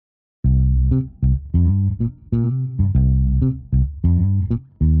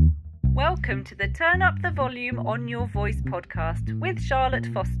welcome to the Turn Up the Volume on Your Voice podcast with Charlotte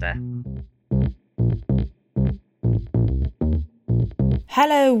Foster.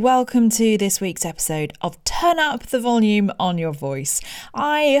 Hello, welcome to this week's episode of Turn Up the Volume on Your Voice.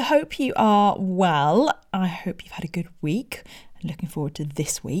 I hope you are well. I hope you've had a good week. I'm looking forward to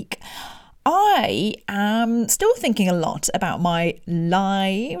this week. I am still thinking a lot about my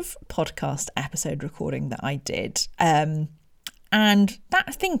live podcast episode recording that I did. And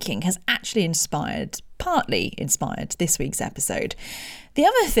that thinking has actually partly inspired this week's episode. The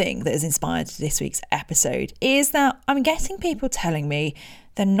other thing that has inspired this week's episode is that I'm getting people telling me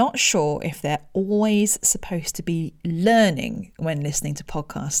they're not sure if they're always supposed to be learning when listening to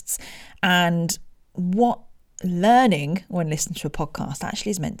podcasts, and what learning when listening to a podcast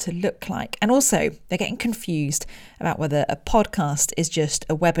actually is meant to look like. And also, they're getting confused about whether a podcast is just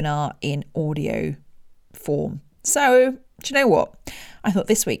a webinar in audio form. So, do you know what? I thought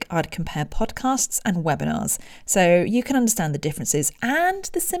this week I'd compare podcasts and webinars so you can understand the differences and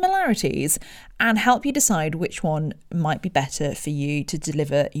the similarities and help you decide which one might be better for you to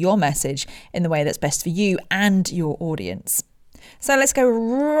deliver your message in the way that's best for you and your audience. So let's go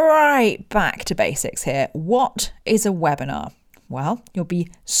right back to basics here. What is a webinar? Well, you'll be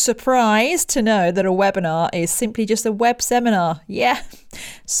surprised to know that a webinar is simply just a web seminar. Yeah,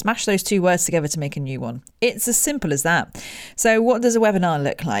 smash those two words together to make a new one. It's as simple as that. So what does a webinar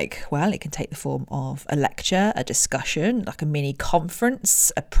look like? Well, it can take the form of a lecture, a discussion, like a mini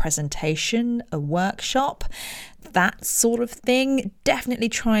conference, a presentation, a workshop, that sort of thing. Definitely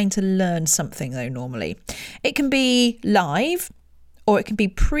trying to learn something though normally. It can be live or it can be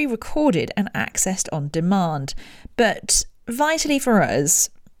pre-recorded and accessed on demand. But vitally for us,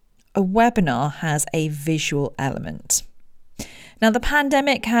 a webinar has a visual element. Now, the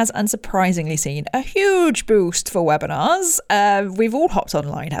pandemic has unsurprisingly seen a huge boost for webinars. We've all hopped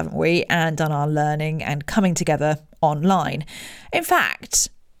online, haven't we, and done our learning and coming together online. In fact,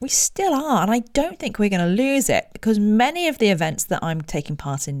 we still are, and I don't think we're going to lose it, because many of the events that I'm taking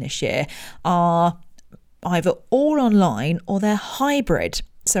part in this year are either all online or they're hybrid.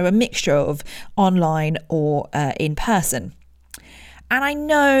 So a mixture of online or in person. And I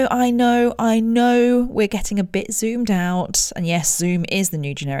know we're getting a bit zoomed out. And yes, Zoom is the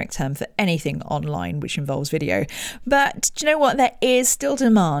new generic term for anything online which involves video. But do you know what? There is still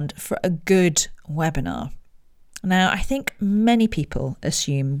demand for a good webinar. Now, I think many people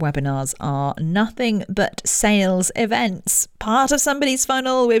assume webinars are nothing but sales events, part of somebody's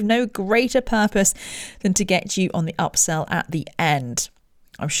funnel with no greater purpose than to get you on the upsell at the end.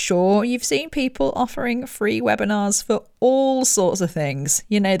 I'm sure you've seen people offering free webinars for all sorts of things.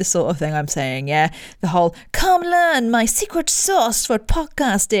 You know the sort of thing I'm saying, yeah? The whole, come learn my secret sauce for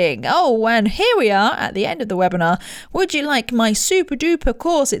podcasting. Oh, and here we are at the end of the webinar. Would you like my super duper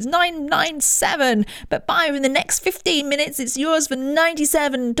course? It's $997, but buy in the next 15 minutes, it's yours for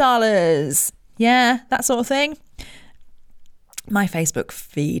 $97. Yeah, that sort of thing. My Facebook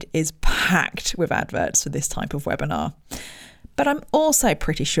feed is packed with adverts for this type of webinar. But I'm also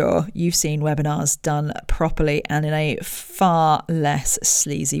pretty sure you've seen webinars done properly and in a far less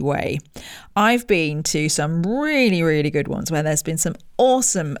sleazy way. I've been to some really, really good ones where there's been some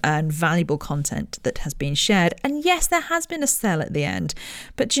awesome and valuable content that has been shared. And yes, there has been a sell at the end.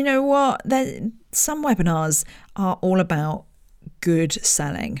 But do you know what? Some webinars are all about good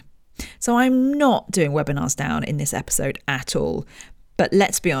selling. So I'm not doing webinars down in this episode at all. But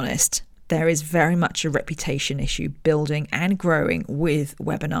let's be honest. There is very much a reputation issue building and growing with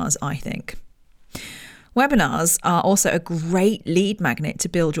webinars, I think. Webinars are also a great lead magnet to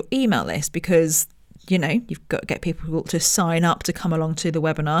build your email list because, you know, you've got to get people to sign up to come along to the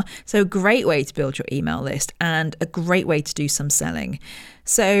webinar. So a great way to build your email list and a great way to do some selling.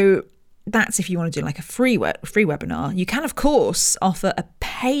 So that's if you want to do like a free webinar. You can, of course, offer a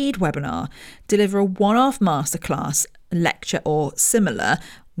paid webinar, deliver a one-off masterclass, lecture or similar,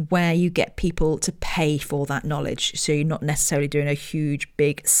 where you get people to pay for that knowledge. So you're not necessarily doing a huge,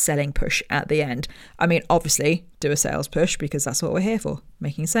 big selling push at the end. I mean, obviously, do a sales push because that's what we're here for,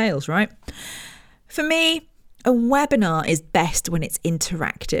 making sales, right? For me, a webinar is best when it's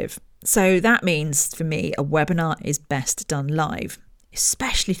interactive. So that means, for me, a webinar is best done live.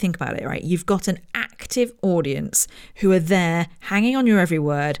 Especially think about it, right? You've got an active audience who are there, hanging on your every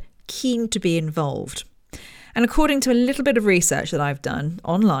word, keen to be involved. And according to a little bit of research that I've done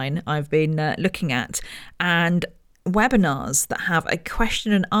online, I've been looking at, and webinars that have a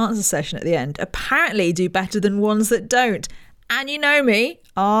question and answer session at the end apparently do better than ones that don't. And you know me,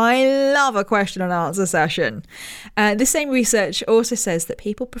 I love a question and answer session. The same research also says that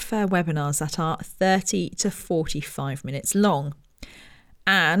people prefer webinars that are 30 to 45 minutes long.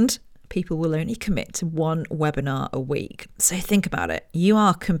 And people will only commit to one webinar a week. So think about it. You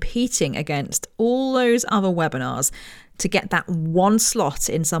are competing against all those other webinars to get that one slot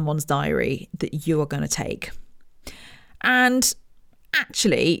in someone's diary that you are going to take. And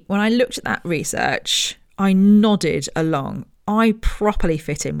actually, when I looked at that research, I nodded along. I properly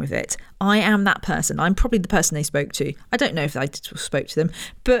fit in with it. I am that person. I'm probably the person they spoke to. I don't know if I spoke to them,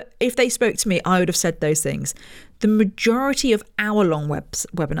 but if they spoke to me, I would have said those things. The majority of hour-long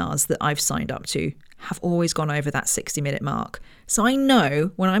webinars that I've signed up to have always gone over that 60-minute mark. So I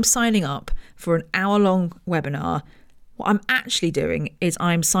know when I'm signing up for an hour-long webinar, what I'm actually doing is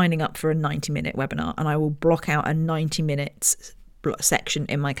I'm signing up for a 90-minute webinar, and I will block out a 90-minute section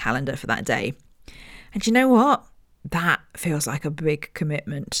in my calendar for that day. And you know what? That feels like a big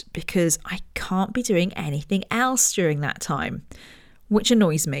commitment because I can't be doing anything else during that time, which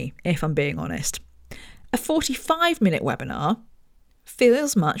annoys me, if I'm being honest. A 45-minute webinar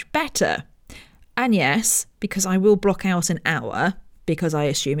feels much better. And yes, because I will block out an hour because I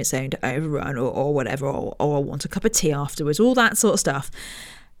assume it's going to overrun or whatever, or I want a cup of tea afterwards, all that sort of stuff.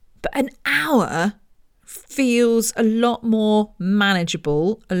 But an hour feels a lot more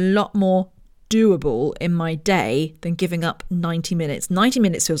manageable, a lot more doable in my day than giving up 90 minutes. 90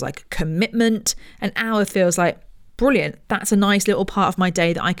 minutes feels like commitment. An hour feels like, brilliant, that's a nice little part of my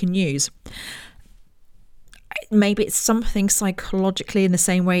day that I can use. Maybe it's something psychologically in the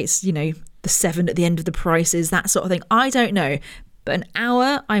same way it's, the 7 at the end of the prices, that sort of thing. I don't know. But an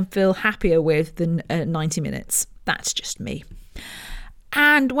hour I feel happier with than 90 minutes. That's just me.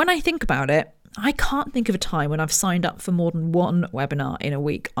 And when I think about it, I can't think of a time when I've signed up for more than one webinar in a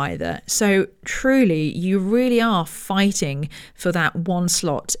week either. So truly, you really are fighting for that one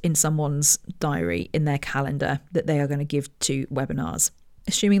slot in someone's diary, in their calendar, that they are going to give to webinars,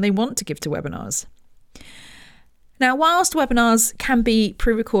 assuming they want to give to webinars. Now, whilst webinars can be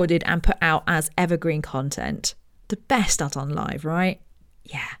pre-recorded and put out as evergreen content, the best are done live, right?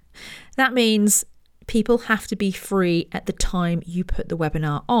 Yeah. That means people have to be free at the time you put the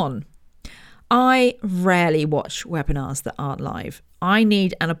webinar on. I rarely watch webinars that aren't live. I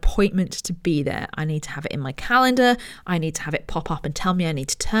need an appointment to be there. I need to have it in my calendar. I need to have it pop up and tell me I need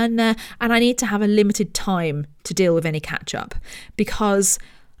to turn there. And I need to have a limited time to deal with any catch up, because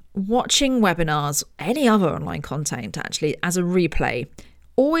watching webinars, any other online content actually, as a replay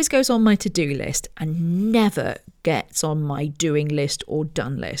always goes on my to-do list and never gets on my doing list or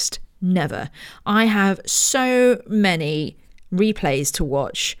done list. Never. I have so many replays to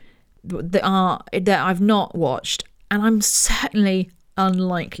watch that I've not watched, and I'm certainly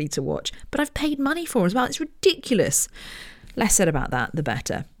unlikely to watch, but I've paid money for as well. It's ridiculous. Less said about that, the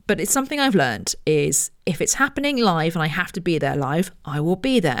better. But it's something I've learned is if it's happening live and I have to be there live, I will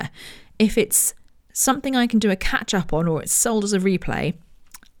be there. If it's something I can do a catch up on, or it's sold as a replay,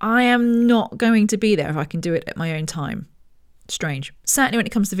 I am not going to be there if I can do it at my own time. Strange. Certainly when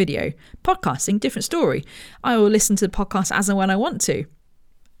it comes to video. Podcasting, different story. I will listen to the podcast as and when I want to.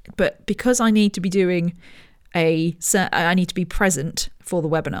 But because I need to be I need to be present for the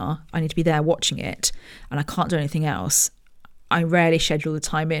webinar, I need to be there watching it, and I can't do anything else, I rarely schedule the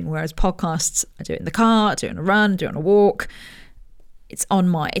time in. Whereas podcasts, I do it in the car, I do it on a run, do it on a walk. It's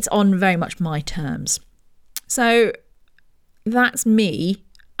on very much my terms. So that's me,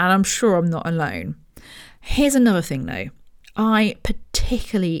 and I'm sure I'm not alone. Here's another thing though. I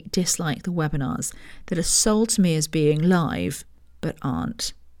particularly dislike the webinars that are sold to me as being live but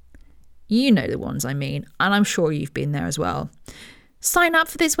aren't. You know the ones I mean, and I'm sure you've been there as well. Sign up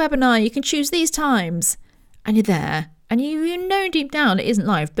for this webinar, you can choose these times. And you're there, and you know deep down it isn't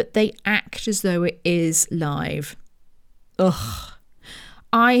live, but they act as though it is live. Ugh.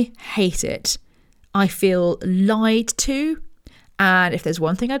 I hate it. I feel lied to, and if there's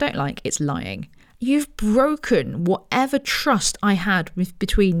one thing I don't like, it's lying. You've broken whatever trust I had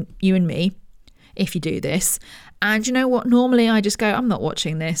between you and me if you do this. And you know what? Normally I just go, I'm not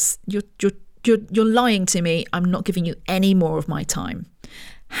watching this. You're lying to me. I'm not giving you any more of my time.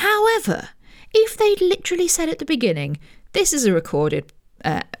 However, if they literally said at the beginning, this is a recorded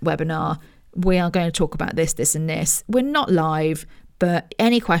webinar, we are going to talk about this, this and this. We're not live, but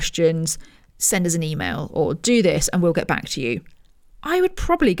any questions, send us an email or do this and we'll get back to you. I would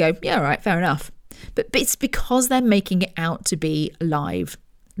probably go, yeah, all right, fair enough. But it's because they're making it out to be live.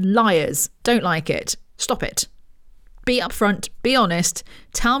 Liars. Don't like it. Stop it. Be upfront, be honest,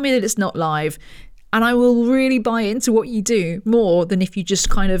 tell me that it's not live, and I will really buy into what you do more than if you just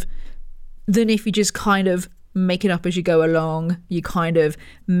kind of make it up as you go along. You kind of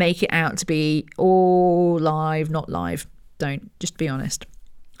make it out to be all live, not live. Don't, just be honest.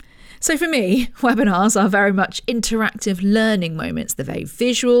 So for me, webinars are very much interactive learning moments. They're very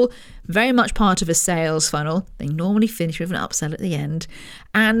visual, very much part of a sales funnel. They normally finish with an upsell at the end,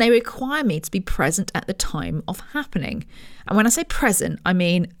 and they require me to be present at the time of happening. And when I say present, I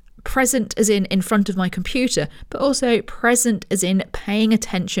mean present as in front of my computer, but also present as in paying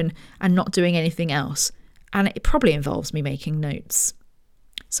attention and not doing anything else. And it probably involves me making notes.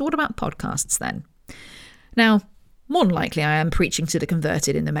 So what about podcasts then? Now, more than likely, I am preaching to the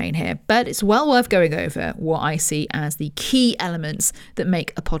converted in the main here, but it's well worth going over what I see as the key elements that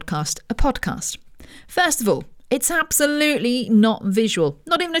make a podcast a podcast. First of all, it's absolutely not visual,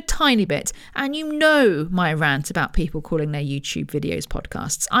 not even a tiny bit. And you know my rant about people calling their YouTube videos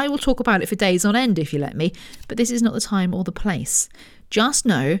podcasts. I will talk about it for days on end if you let me, but this is not the time or the place. Just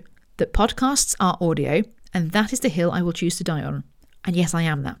know that podcasts are audio, and that is the hill I will choose to die on. And yes, I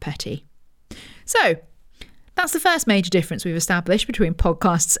am that petty. So, that's the first major difference we've established between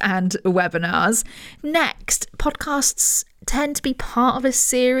podcasts and webinars. Next, podcasts tend to be part of a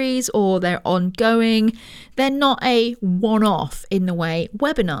series or they're ongoing. They're not a one-off in the way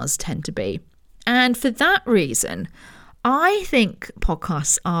webinars tend to be. And for that reason, I think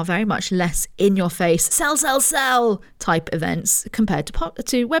podcasts are very much less in-your-face, sell type events compared to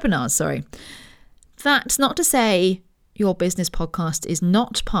webinars. That's not to say your business podcast is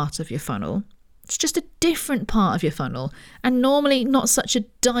not part of your funnel. It's just a different part of your funnel, and normally not such a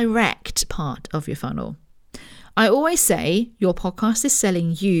direct part of your funnel. I always say your podcast is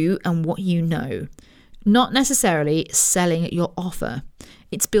selling you and what you know, not necessarily selling your offer.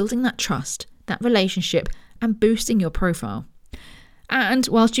 It's building that trust, that relationship, and boosting your profile. And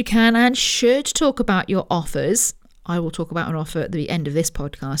whilst you can and should talk about your offers, I will talk about an offer at the end of this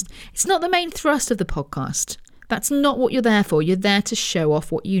podcast, it's not the main thrust of the podcast. That's not what you're there for. You're there to show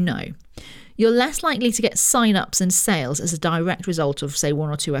off what you know. You're less likely to get sign-ups and sales as a direct result of, say, 1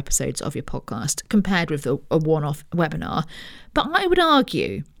 or 2 episodes of your podcast compared with a one-off webinar. But I would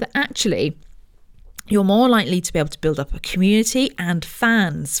argue that actually you're more likely to be able to build up a community and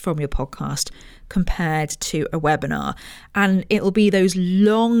fans from your podcast compared to a webinar. And it'll be those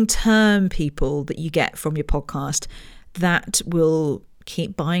long-term people that you get from your podcast that will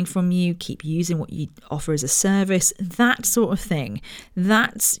keep buying from you, keep using what you offer as a service, that sort of thing.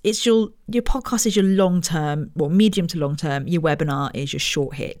 It's your podcast is your long-term, well, medium to long-term. Your webinar is your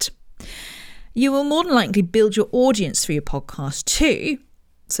short hit. You will more than likely build your audience for your podcast too.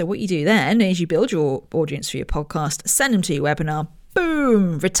 So what you do then is you build your audience for your podcast, send them to your webinar,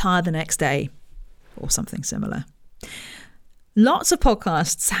 boom, retire the next day or something similar. Lots of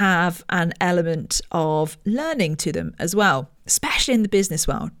podcasts have an element of learning to them as well, especially in the business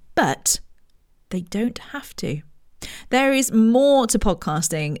world, but they don't have to. There is more to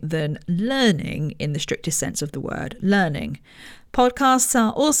podcasting than learning in the strictest sense of the word, learning. Podcasts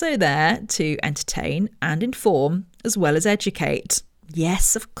are also there to entertain and inform as well as educate.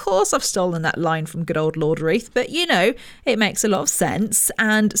 Yes, of course, I've stolen that line from good old Lord Reith, but you know, it makes a lot of sense,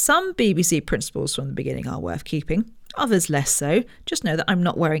 and some BBC principles from the beginning are worth keeping. Others less so. Just know that I'm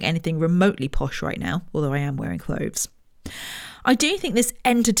not wearing anything remotely posh right now, although I am wearing clothes. I do think this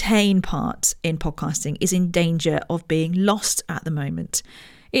entertain part in podcasting is in danger of being lost at the moment.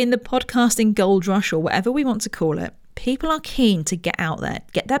 In the podcasting gold rush, or whatever we want to call it, people are keen to get out there,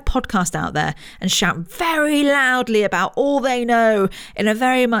 get their podcast out there and shout very loudly about all they know in a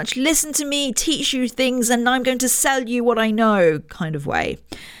very much listen to me, teach you things, and I'm going to sell you what I know kind of way.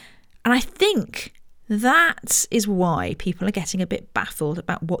 And I think that is why people are getting a bit baffled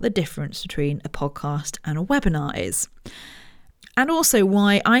about what the difference between a podcast and a webinar is. And also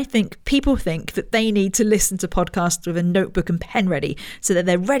why I think people think that they need to listen to podcasts with a notebook and pen ready so that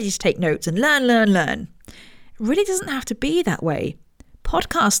they're ready to take notes and learn. It really doesn't have to be that way.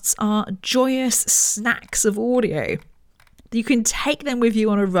 Podcasts are joyous snacks of audio. You can take them with you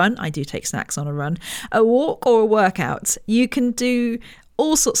on a run. I do take snacks on a run, a walk or a workout. You can do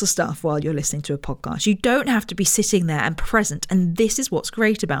all sorts of stuff while you're listening to a podcast. You don't have to be sitting there and present, and this is what's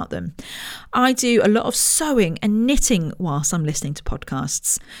great about them. I do a lot of sewing and knitting whilst I'm listening to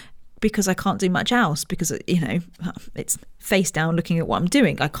podcasts because I can't do much else because, you know, it's face down looking at what I'm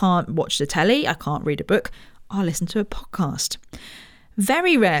doing. I can't watch the telly. I can't read a book. I'll listen to a podcast.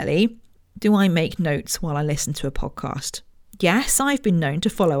 Very rarely do I make notes while I listen to a podcast. Yes, I've been known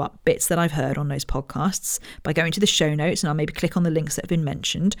to follow up bits that I've heard on those podcasts by going to the show notes, and I'll maybe click on the links that have been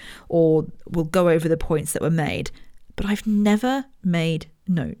mentioned, or we'll go over the points that were made. But I've never made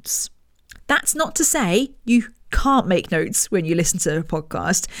notes. That's not to say you can't make notes when you listen to a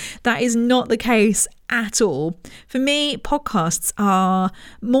podcast. That is not the case at all. For me, podcasts are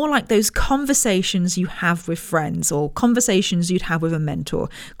more like those conversations you have with friends, or conversations you'd have with a mentor,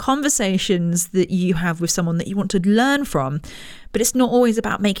 conversations that you have with someone that you want to learn from. But it's not always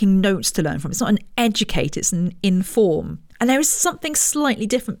about making notes to learn from. It's not an educate, it's an inform. And there is something slightly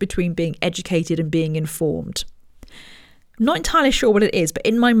different between being educated and being informed. I'm not entirely sure what it is, but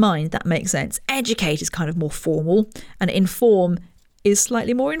in my mind, that makes sense. Educate is kind of more formal, and inform is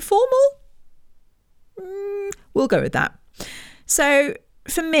slightly more informal. We'll go with that. So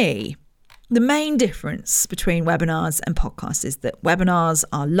for me, the main difference between webinars and podcasts is that webinars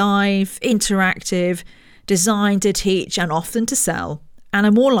are live, interactive, designed to teach and often to sell, and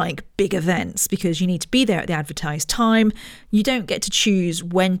are more like big events because you need to be there at the advertised time. You don't get to choose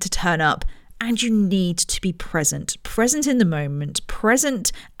when to turn up, and you need to be present in the moment,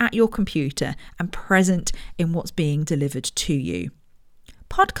 present at your computer, and present in what's being delivered to you.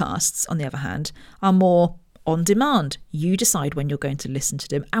 Podcasts, on the other hand, are more on demand. You decide when you're going to listen to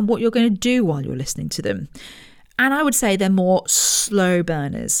them and what you're going to do while you're listening to them. And I would say they're more slow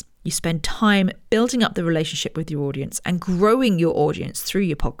burners. You spend time building up the relationship with your audience and growing your audience through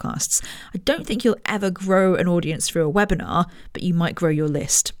your podcasts. I don't think you'll ever grow an audience through a webinar, but you might grow your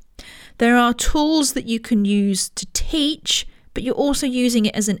list. There are tools that you can use to teach, but you're also using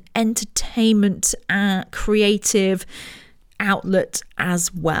it as an entertainment, creative outlet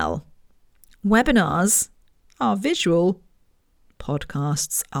as well. Webinars are visual,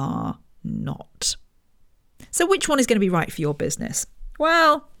 podcasts are not. So which one is going to be right for your business?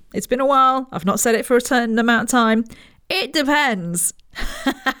 Well, it's been a while. I've not said it for a certain amount of time. It depends.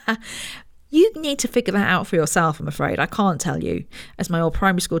 You need to figure that out for yourself, I'm afraid. I can't tell you. As my old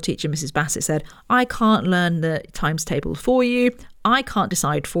primary school teacher, Mrs. Bassett, said, I can't learn the times table for you. I can't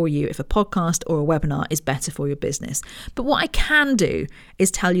decide for you if a podcast or a webinar is better for your business. But what I can do is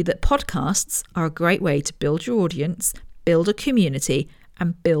tell you that podcasts are a great way to build your audience, build a community,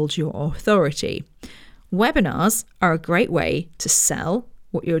 and build your authority. Webinars are a great way to sell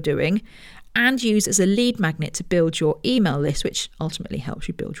what you're doing and use as a lead magnet to build your email list, which ultimately helps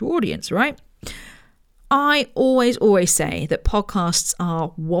you build your audience, right? I always say that podcasts are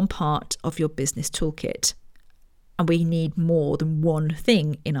one part of your business toolkit, and we need more than one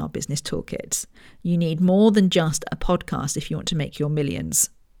thing in our business toolkits. You need more than just a podcast if you want to make your millions-ish.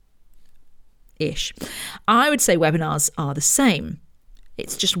 I would say webinars are the same.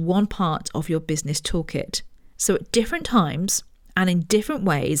 It's just one part of your business toolkit. So at different times and in different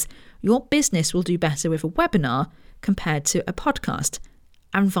ways, your business will do better with a webinar compared to a podcast,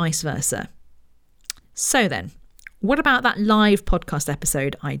 and vice versa. So then, what about that live podcast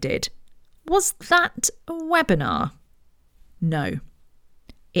episode I did? Was that a webinar? No,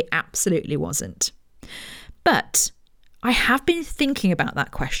 it absolutely wasn't. But I have been thinking about that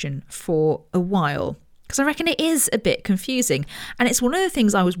question for a while, because I reckon it is a bit confusing, and it's one of the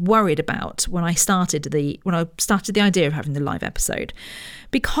things I was worried about when I started the idea of having the live episode,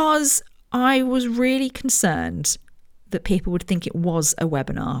 because I was really concerned that people would think it was a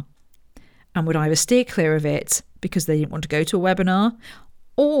webinar and would either steer clear of it because they didn't want to go to a webinar,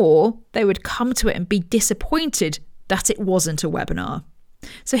 or they would come to it and be disappointed that it wasn't a webinar.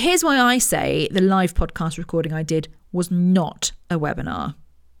 So here's why I say the live podcast recording I did was not a webinar.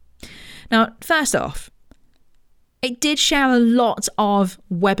 Now, first off, it did share a lot of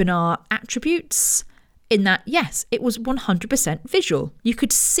webinar attributes in that, yes, it was 100% visual. You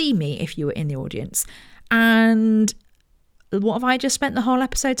could see me if you were in the audience. And what have I just spent the whole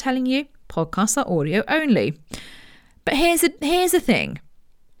episode telling you? Podcasts are audio only. But here's the thing.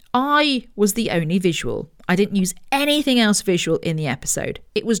 I was the only visual. I didn't use anything else visual in the episode.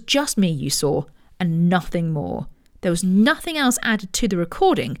 It was just me you saw and nothing more. There was nothing else added to the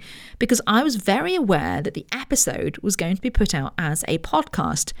recording because I was very aware that the episode was going to be put out as a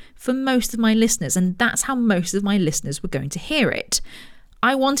podcast for most of my listeners, and that's how most of my listeners were going to hear it.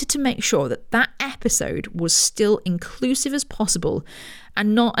 I wanted to make sure that that episode was still inclusive as possible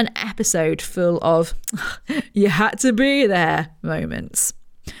and not an episode full of you had to be there moments.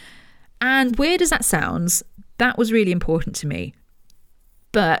 And weird as that sounds, that was really important to me.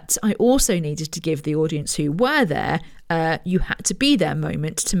 But I also needed to give the audience who were there you had to be there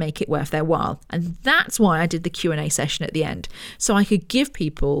moment to make it worth their while. And that's why I did the Q&A session at the end. So I could give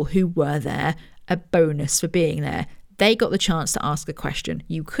people who were there a bonus for being there. They got the chance to ask a question.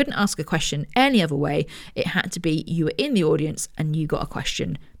 You couldn't ask a question any other way. It had to be you were in the audience and you got a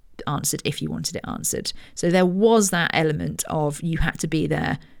question answered if you wanted it answered. So there was that element of you had to be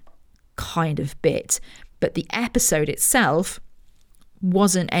there kind of bit. But the episode itself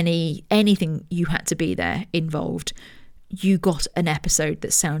wasn't anything you had to be there involved. You got an episode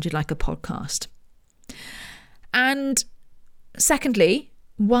that sounded like a podcast. And secondly,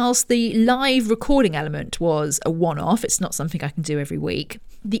 whilst the live recording element was a one-off, it's not something I can do every week,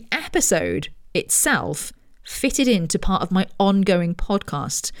 the episode itself fitted into part of my ongoing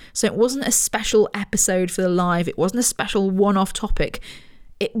podcast. So it wasn't a special episode for the live, it wasn't a special one-off topic.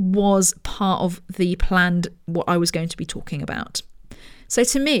 It was part of the planned what I was going to be talking about. So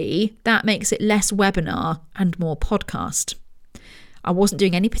to me, that makes it less webinar and more podcast. I wasn't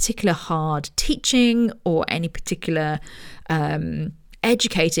doing any particular hard teaching or any particular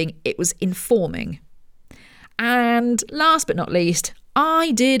educating. It was informing. And last but not least,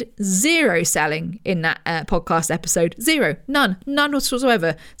 I did zero selling in that podcast episode. Zero. None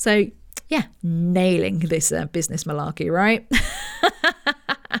whatsoever. So yeah, nailing this business malarkey, right?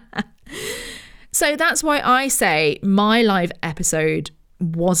 So that's why I say my live episode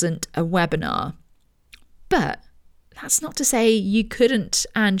wasn't a webinar. But that's not to say you couldn't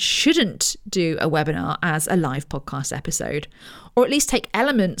and shouldn't do a webinar as a live podcast episode, or at least take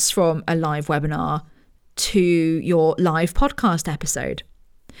elements from a live webinar to your live podcast episode.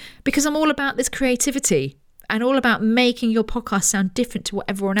 Because I'm all about this creativity and all about making your podcast sound different to what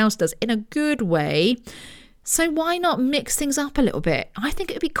everyone else does in a good way. So why not mix things up a little bit? I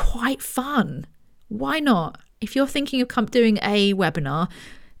think it would be quite fun. Why not? If you're thinking of doing a webinar,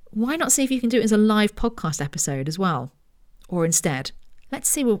 why not see if you can do it as a live podcast episode as well? Or instead, let's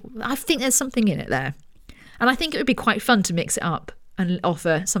see. Well, I think there's something in it there. And I think it would be quite fun to mix it up and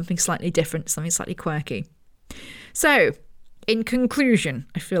offer something slightly different, something slightly quirky. So, in conclusion,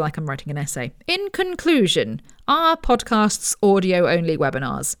 I feel like I'm writing an essay. In conclusion, are podcasts audio-only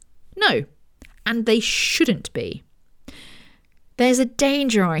webinars? No, and they shouldn't be. There's a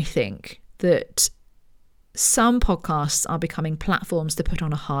danger, I think, that some podcasts are becoming platforms to put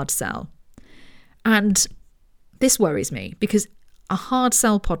on a hard sell. And this worries me because a hard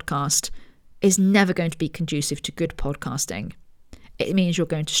sell podcast is never going to be conducive to good podcasting. It means you're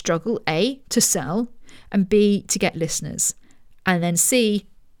going to struggle, A, to sell, and B, to get listeners. And then C,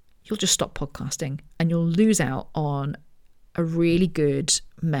 you'll just stop podcasting and you'll lose out on a really good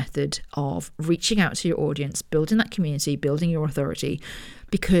method of reaching out to your audience, building that community, building your authority,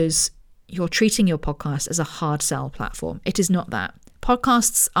 because you're treating your podcast as a hard sell platform. It is not that.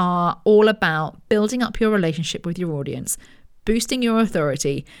 Podcasts are all about building up your relationship with your audience, boosting your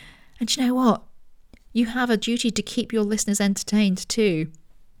authority. And you know what? You have a duty to keep your listeners entertained too.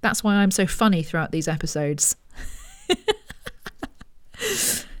 That's why I'm so funny throughout these episodes.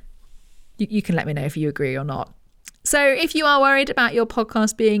 You can let me know if you agree or not. So if you are worried about your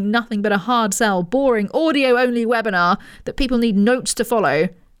podcast being nothing but a hard sell, boring, audio-only webinar that people need notes to follow,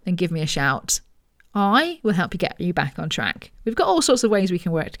 then give me a shout. I will help you get you back on track. We've got all sorts of ways we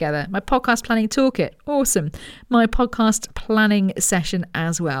can work together. My podcast planning toolkit, awesome. My podcast planning session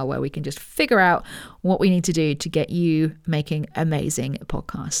as well, where we can just figure out what we need to do to get you making amazing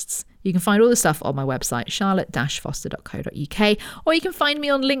podcasts. You can find all the stuff on my website, charlotte-foster.co.uk, or you can find me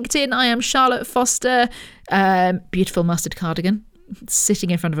on LinkedIn. I am Charlotte Foster, beautiful mustard cardigan, sitting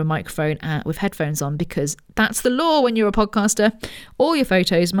in front of a microphone with headphones on, because that's the law when you're a podcaster. All your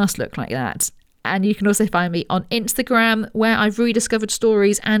photos must look like that. And you can also find me on Instagram, where I've rediscovered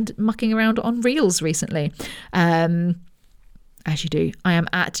stories and mucking around on Reels recently. As you do, I am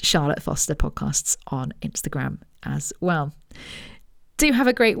at Charlotte Foster Podcasts on Instagram as well. Do have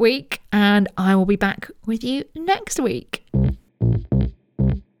a great week, and I will be back with you next week.